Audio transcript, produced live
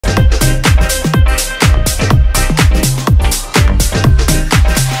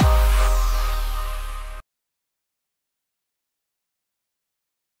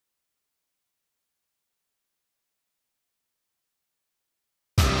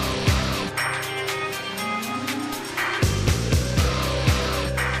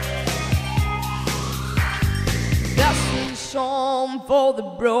home for the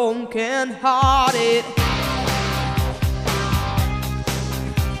broken-hearted.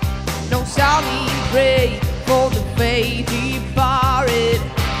 No sounding praise for the faith departed.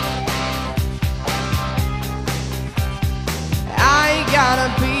 I ain't gonna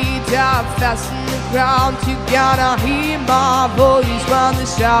be down fast in the ground. You gotta hear my voice when they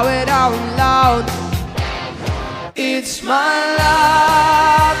shout it out loud. It's my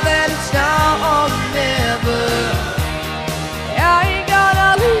life and it's now or never. I ain't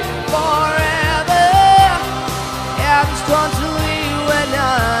gonna live forever. I just want to live when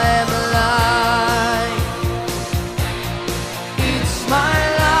I'm alive. It's my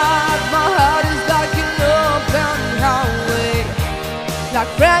life, my heart is like an open highway. Like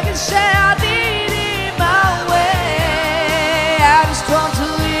Frankenstein, I did it my way. I just want to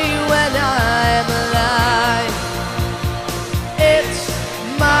live when I'm alive. It's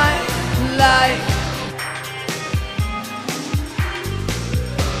my life.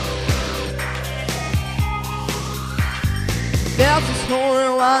 There's this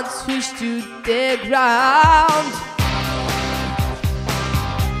horror once pushed to the ground.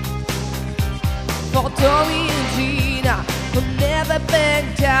 For Tommy and Gina, who never back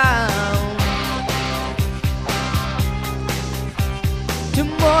down.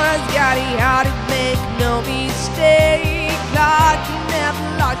 Tomorrow's got it hard to make no mistake. Like you never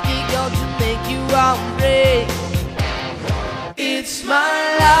like it, go to make you hungry. It's my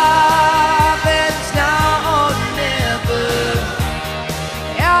life and it's now or never.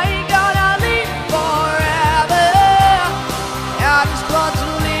 I ain't gonna live forever. I just want to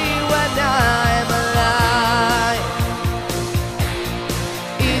live when I'm alive.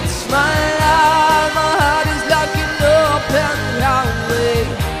 It's my life, my heart is like an open highway.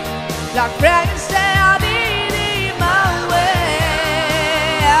 Like Frankenstein, I did it my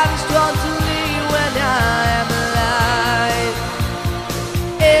way. I just want to live when I'm alive.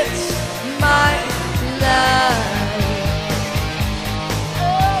 It's my life.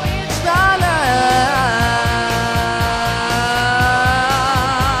 Oh, it's my life.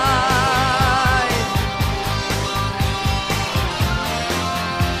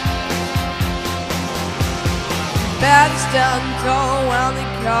 Bad stand tall when they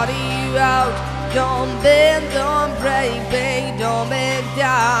cut you out. Don't bend, don't break, babe, don't back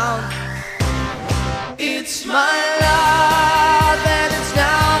down. It's my life and it's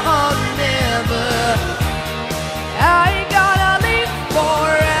now or never. I ain't gonna live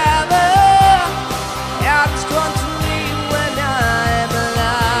forever. I just want to live when I'm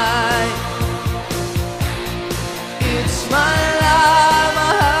alive. It's my life,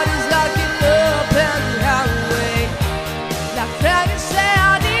 my heart is like an open highway. Like Frankenstein,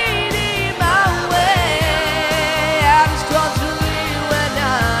 I did it my way. I just want to live when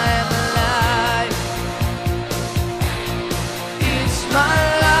I'm alive. It's my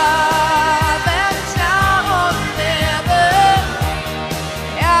life and it's now or never.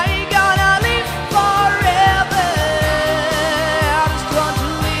 I ain't gonna live forever. I just want to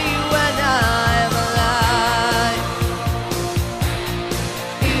live when I'm alive.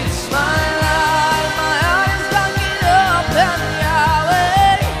 It's my life, my heart is like an open highway.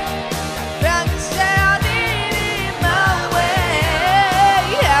 Frankenstein, I did it my way.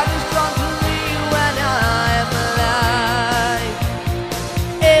 I just want to live when I'm alive.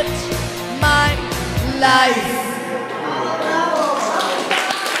 It's my life.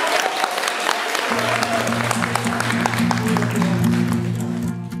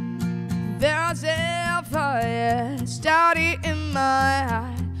 There's a fire starting in my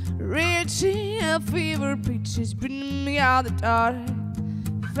eye, reaching a fever pitch, is bringing me out the dark.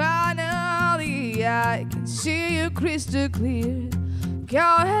 Finally, I can see you crystal clear. Go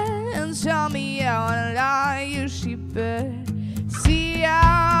ahead and tell me how I lie you shepherd. See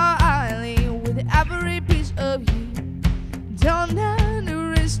how I live with every piece of you. Don't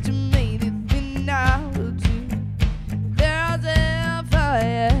underestimate the thing I will do. There's a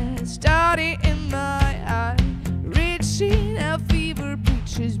fire starting in my eye, reaching a fever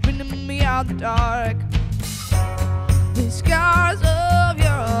pitch, is bringing me out the dark. The scars of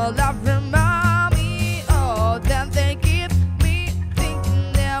your love remind me, oh, that they keep me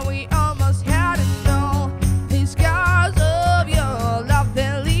thinking that we almost had it all. The scars of your love,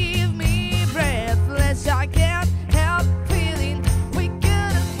 they leave me breathless. I can't help feeling we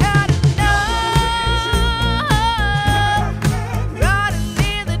could have had enough. Running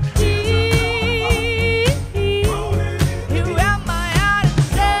in the deep, you wrap my heart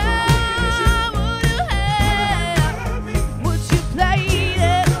inside. Would you have? Would you play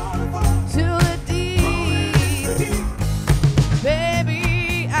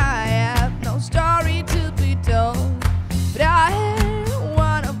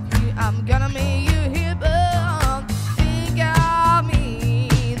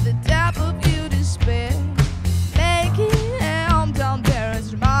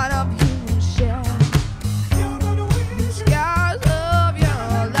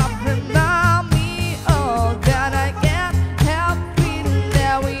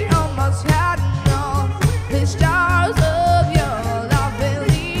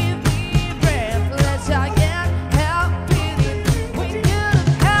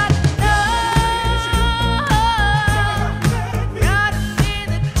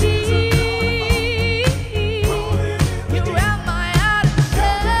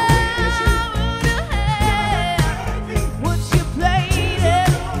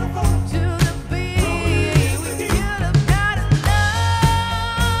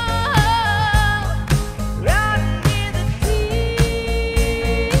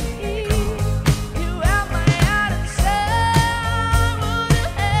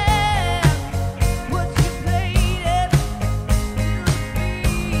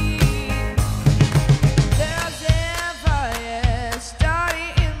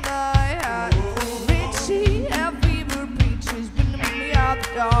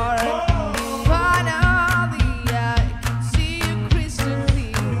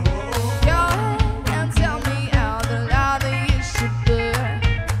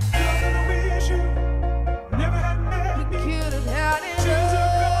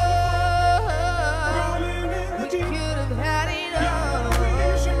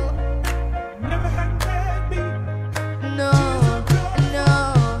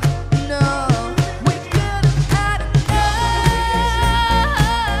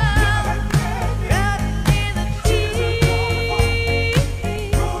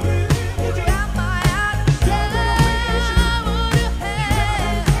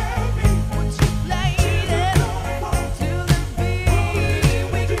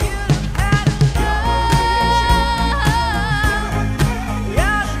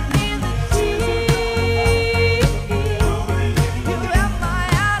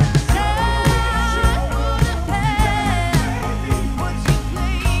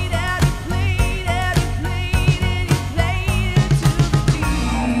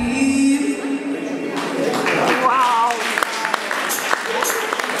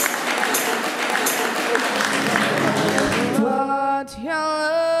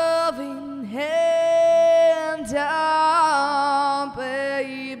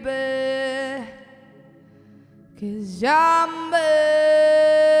baby, 'cause I'm begging.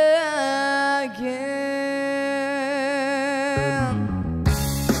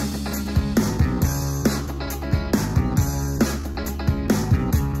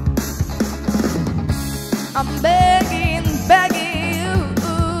 I'm begging, begging you,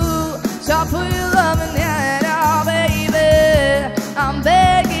 so put your loving hand out, baby. I'm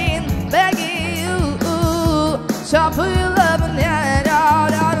begging, begging you, so put your loving hand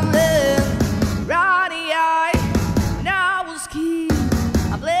out, out of love. Right eye, now I was key.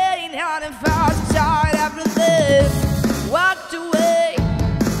 I'm laying out and fast inside everything. Walked away,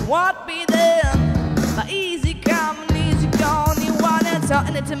 won't be there. My easy come and easy gone. You want it, so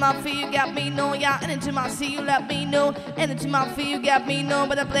anytime I feel you got me, no, yeah. Anytime I see you, let me know. Anytime I feel you got me, no.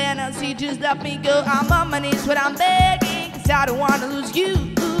 But I plan on see, just let me go. I'm on my knees, but I'm begging, 'cause I don't wanna lose you.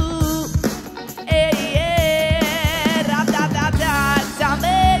 Hey, yeah, da da da da. 'Cause I'm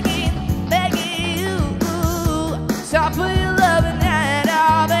begging, begging you. So put your loving hand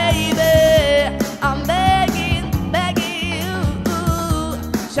out, baby. I'm begging, begging you.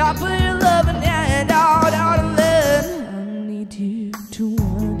 So put your loving hand out, out of love. I need you to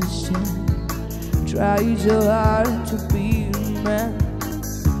understand. Try so hard to be a man,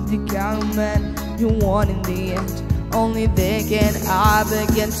 the kind of man you want in the end. Only then can I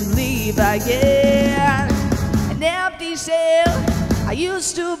begin to live again. An empty shell I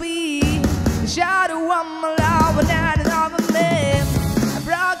used to be, the shadow of my love and another man, a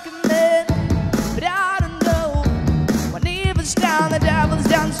broken man, but I don't know. When evil's down, the devil's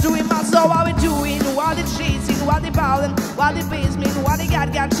dance doing my soul. What we doing? What they chasing? What they bowling? What they base me? What they got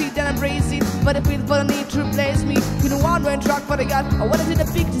cheat and embrace it. But the people don't need to replace me. You know one-way truck for the God. I wanna see the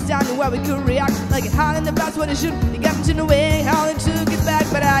big design where we could react like a hand in the best when it should. They got me in the way, how to get back,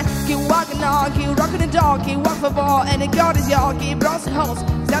 but I keep walking on, keep rocking the dog, keep walking for ball, and the God is y'all, keep bronzing holes.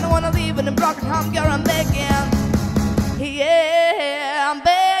 'Cause I don't wanna leave in a broken home, girl, I'm begging. Yeah, I'm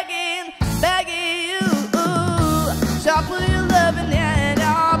begging, begging you. So put your loving hand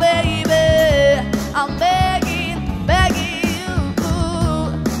out, baby. I'm begging, begging you.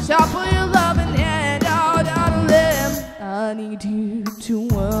 So put your loving hand out, out of them. I need you to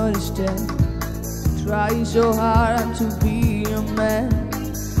understand. Try so hard to be a man,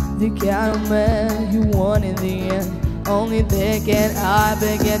 the kind of man you want in the end. Only then can I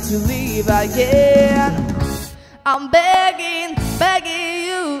begin to live again. I'm begging, begging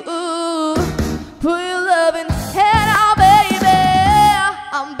you. Put your loving hand out, baby.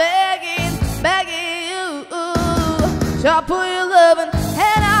 I'm begging, begging you. So put your loving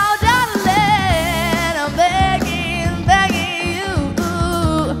hand out, darling. I'm begging, begging you.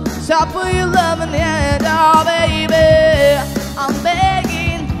 So put your loving hand out, baby. I'm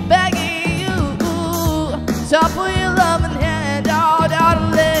begging, begging you. So put your loving hand out,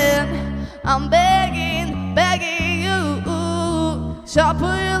 darling. I'm begging, begging you. So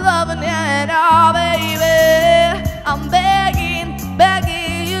put your loving hand out, baby. I'm begging,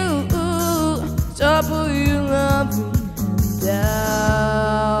 begging you. So put your loving hand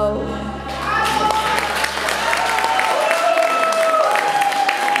out.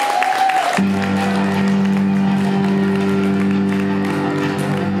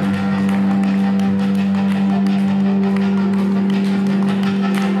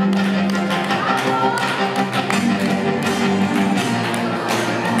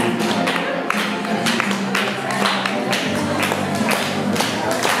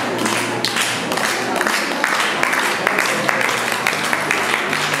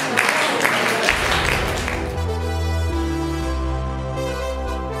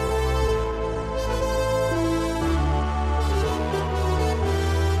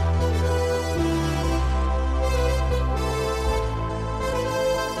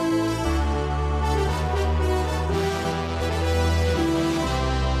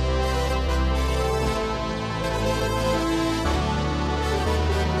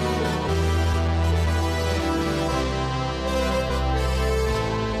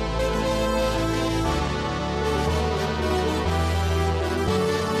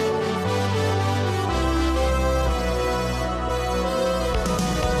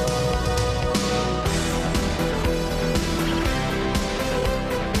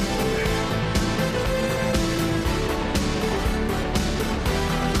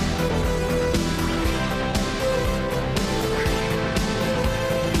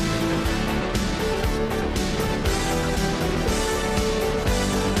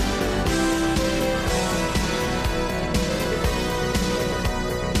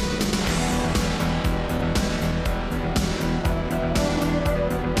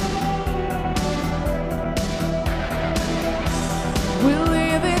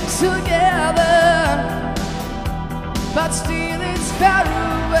 together, but still it's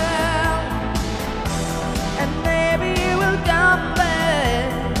farewell. And maybe we'll come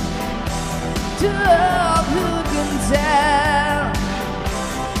back to love, who can tell?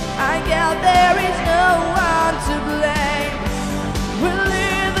 I guess there is no one to blame. We're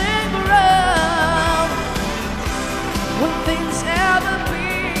living wrong. Will things ever be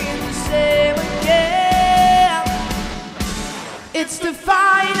the same again? It's the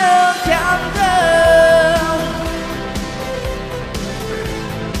final countdown.